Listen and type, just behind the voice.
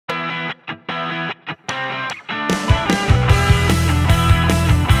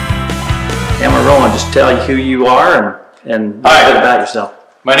just tell you who you are and a little bit about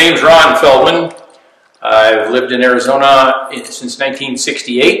yourself. My name's Ron Feldman. I've lived in Arizona since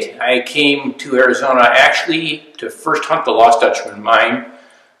 1968. I came to Arizona actually to first hunt the Lost Dutchman mine,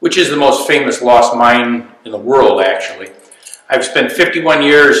 which is the most famous lost mine in the world, actually. I've spent 51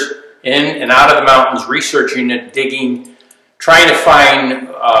 years in and out of the mountains researching it, digging, trying to find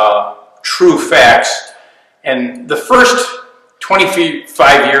true facts. And the first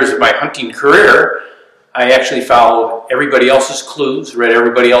 25 years of my hunting career, I actually followed everybody else's clues, read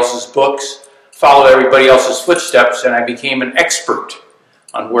everybody else's books, followed everybody else's footsteps, and I became an expert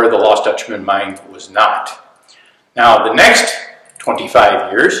on where the Lost Dutchman mine was not. Now, the next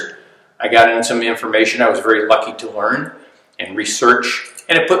 25 years, I got in some information I was very lucky to learn and research,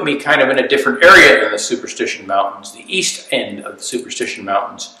 and it put me kind of in a different area in the Superstition Mountains, the east end of the Superstition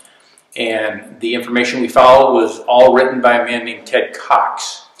Mountains. And the information we followed was all written by a man named Ted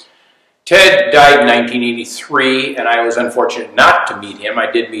Cox. Ted died in 1983, and I was unfortunate not to meet him.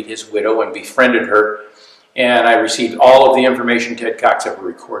 I did meet his widow and befriended her, and I received all of the information Ted Cox ever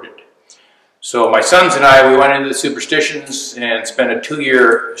recorded. So my sons and I, we went into the Superstitions and spent a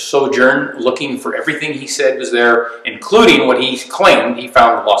 2-year sojourn looking for everything he said was there, including what he claimed he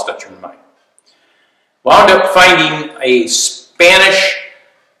found the Lost Dutchman mine. Wound up finding a Spanish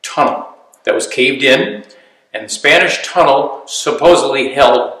tunnel that was caved in, and the Spanish tunnel supposedly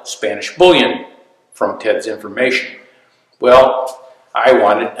held Spanish bullion from Ted's information. Well,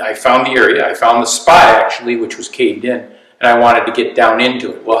 I found the area, I found the spot actually, which was caved in, and I wanted to get down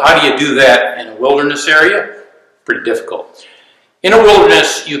into it. Well, how do you do that in a wilderness area? Pretty difficult. In a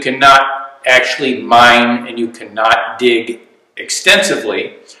wilderness, you cannot actually mine and you cannot dig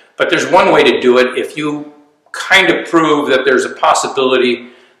extensively, but there's one way to do it if you kind of prove that there's a possibility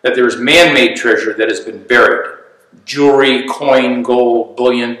that there's man-made treasure that has been buried. Jewelry, coin, gold,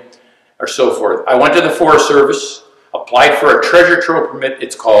 bullion, or so forth. I went to the Forest Service, applied for a Treasure Trove permit,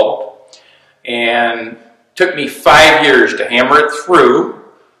 it's called, and took me 5 years to hammer it through.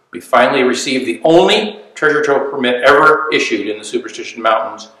 We finally received the only Treasure Trove permit ever issued in the Superstition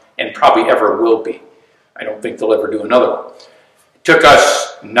Mountains, and probably ever will be. I don't think they'll ever do another one. It took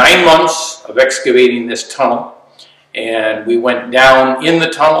us 9 months of excavating this tunnel, and we went down in the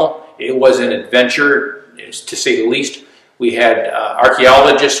tunnel. It was an adventure, to say the least. We had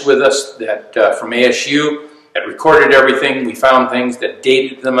archaeologists with us that from ASU that recorded everything. We found things that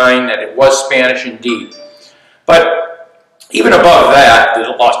dated the mine, that it was Spanish indeed. But even above that, the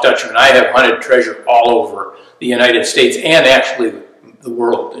Lost Dutchman, I have hunted treasure all over the United States and actually the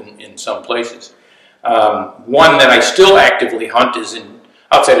world in some places. One that I still actively hunt is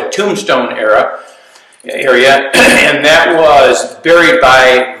outside of Tombstone area, and that was buried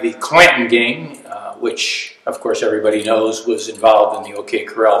by the Clanton gang, which, of course, everybody knows was involved in the OK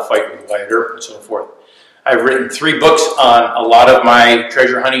Corral fight with Wyatt Earp and so forth. I've written 3 books on a lot of my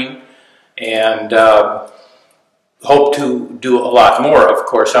treasure hunting, and hope to do a lot more, of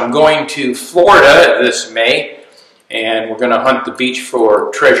course. I'm going to Florida this May, and we're going to hunt the beach for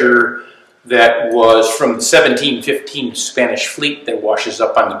treasure that was from the 1715 Spanish fleet that washes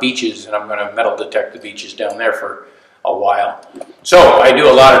up on the beaches, and I'm going to metal detect the beaches down there for a while. So I do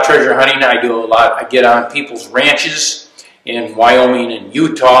a lot of treasure hunting. I get on people's ranches in Wyoming and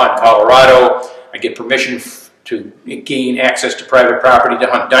Utah and Colorado. I get permission to gain access to private property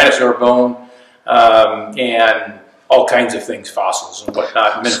to hunt dinosaur bone and all kinds of things, fossils and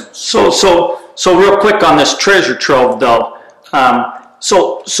whatnot, minerals. So real quick on this treasure trove though.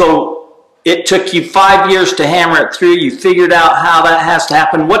 So it took you 5 years to hammer it through. You figured out how that has to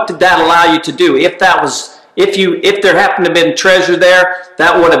happen. What did that allow you to do? If there happened to have been treasure there,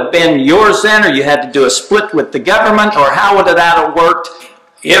 that would have been yours then, or you had to do a split with the government, or how would that have worked?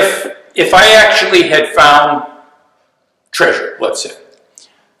 If I actually had found treasure, let's say,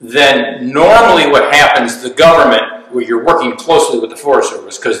 then normally what happens, the government, where you're working closely with the Forest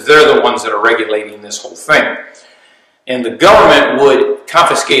Service, because they're the ones that are regulating this whole thing, and the government would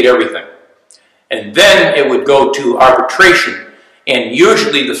confiscate everything. And then it would go to arbitration, and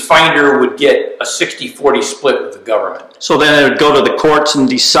usually the finder would get a 60-40 split with the government. So then it would go to the courts and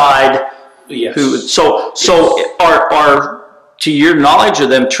decide yes. who. So are to your knowledge, are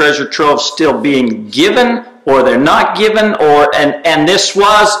them treasure troves still being given, or they're not given, or and this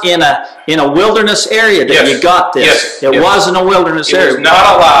was in a wilderness area that you got this? Yes. It was in a wilderness area. It was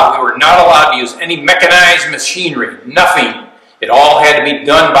not allowed. We were not allowed to use any mechanized machinery. Nothing. It all had to be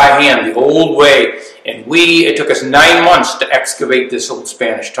done by hand, the old way. And it took us 9 months to excavate this old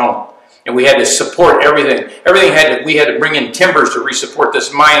Spanish tunnel. and we had to support everything. We had to bring in timbers to resupport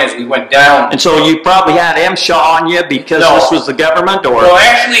this mine as we went down. And so you probably had MSHA on you because this was the government, or? Well,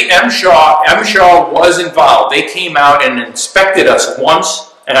 actually, MSHA was involved. They came out and inspected us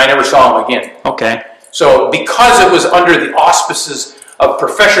once, and I never saw them again. Okay. So because it was under the auspices of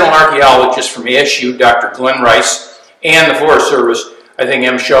professional archaeologists from ASU, Dr. Glenn Rice, and the Forest Service, I think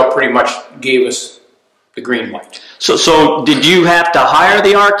MSHA pretty much gave us the green light. So did you have to hire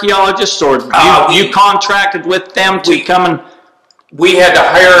the archaeologists, or you contracted with them to come and? We had to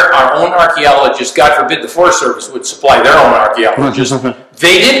hire our own archaeologists. God forbid the Forest Service would supply their own archaeologists.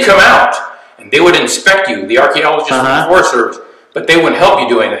 They did come out, and they would inspect you, the archaeologists from the Forest Service, but they wouldn't help you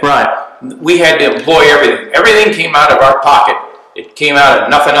do anything. Right. We had to employ everything. Everything came out of our pocket. It came out of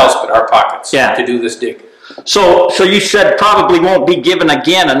nothing else but our pockets to do this dig. So you said probably won't be given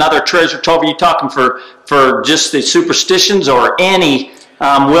again another treasure trove. Are you talking for just the Superstitions or any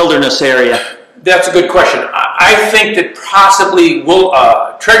wilderness area? That's a good question. I think that possibly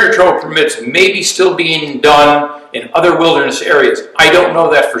treasure trove permits may be still being done in other wilderness areas. I don't know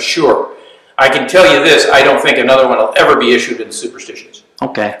that for sure. I can tell you this, I don't think another one will ever be issued in the Superstitions.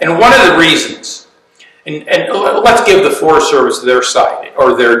 Okay. And one of the reasons, and let's give the Forest Service their side,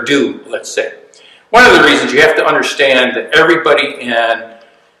 or their due, let's say. One of the reasons you have to understand that everybody and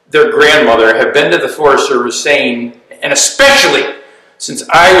their grandmother have been to the Forest Service saying, and especially since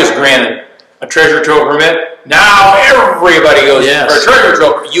I was granted a treasure trove permit, now everybody goes for a treasure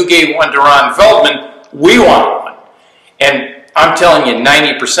trove. You gave one to Ron Feldman, we want one. And I'm telling you,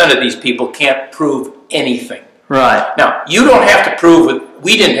 90% of these people can't prove anything. Right. Now, you don't have to prove,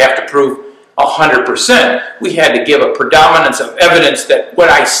 we didn't have to prove 100%. We had to give a predominance of evidence that what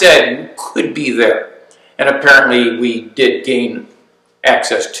I said could be there. And apparently we did gain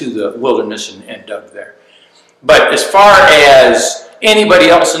access to the wilderness and dug there. But as far as anybody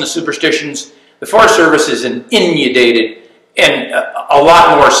else in the Superstitions, the Forest Service is inundated, and a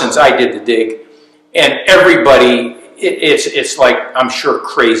lot more since I did the dig. And everybody, it's like, I'm sure,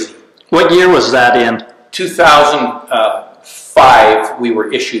 crazy. What year was that in? 2005, we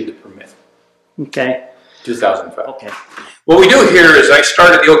were issued the permit. Okay. 2005. Okay. What we do here is I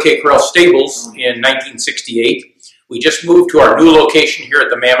started the OK Corral Stables in 1968. We just moved to our new location here at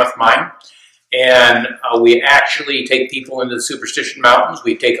the Mammoth Mine. And we actually take people into the Superstition Mountains.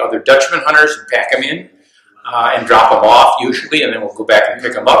 We take other Dutchman hunters and pack them in and drop them off usually, and then we'll go back and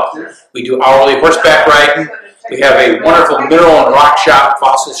pick them up. We do hourly horseback riding. We have a wonderful mineral and rock shop,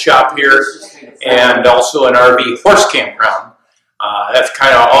 fossil shop here, and also an RV horse campground. That's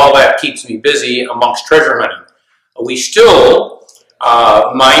kind of all that keeps me busy amongst treasure hunting. We still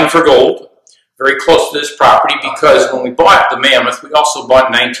mine for gold very close to this property, because when we bought the Mammoth, we also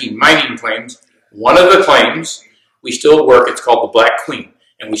bought 19 mining claims. One of the claims, we still work, it's called the Black Queen,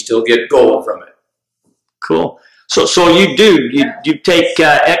 and we still get gold from it. Cool. So you take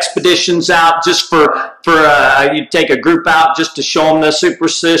expeditions out just for you take a group out just to show them the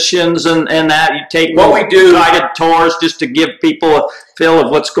superstitions and that. You take what we do guided tours just to give people a feel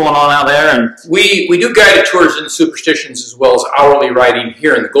of what's going on out there. And we do guided tours in the Superstitions as well as hourly riding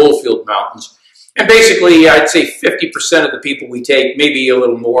here in the Goldfield Mountains. And basically, I'd say 50% of the people we take, maybe a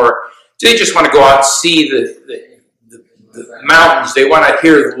little more, they just want to go out and see the mountains. They want to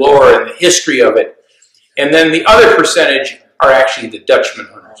hear the lore and the history of it. And then the other percentage are actually the Dutchman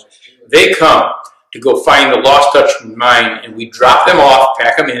hunters. They come to go find the Lost Dutchman mine, and we drop them off,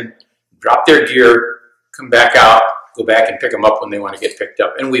 pack them in, drop their gear, come back out, go back and pick them up when they want to get picked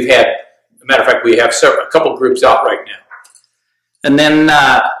up. And we've had, as a matter of fact, we have a couple groups out right now. And then,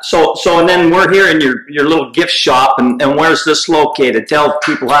 and then we're here in your little gift shop, and where's this located? Tell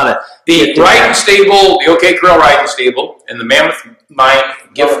people how to. The riding stable, the OK Corral riding stable, and the Mammoth Mine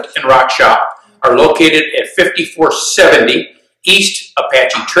gift and rock shop are located at 5470 East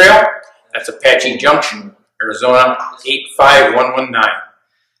Apache Trail. That's Apache Junction, Arizona 85119.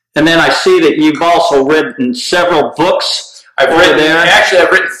 And then I see that you've also written several books. I've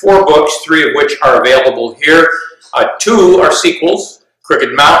written 4 books, 3 of which are available here. 2 are sequels,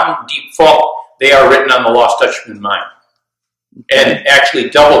 Crooked Mountain, Deep Fault. They are written on the Lost Dutchman mine. And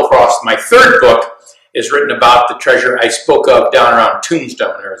actually Double Cross, my 3rd book, is written about the treasure I spoke of down around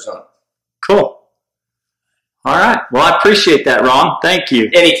Tombstone, Arizona. Cool. All right. Well, I appreciate that, Ron. Thank you.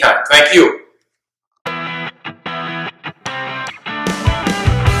 Anytime. Thank you.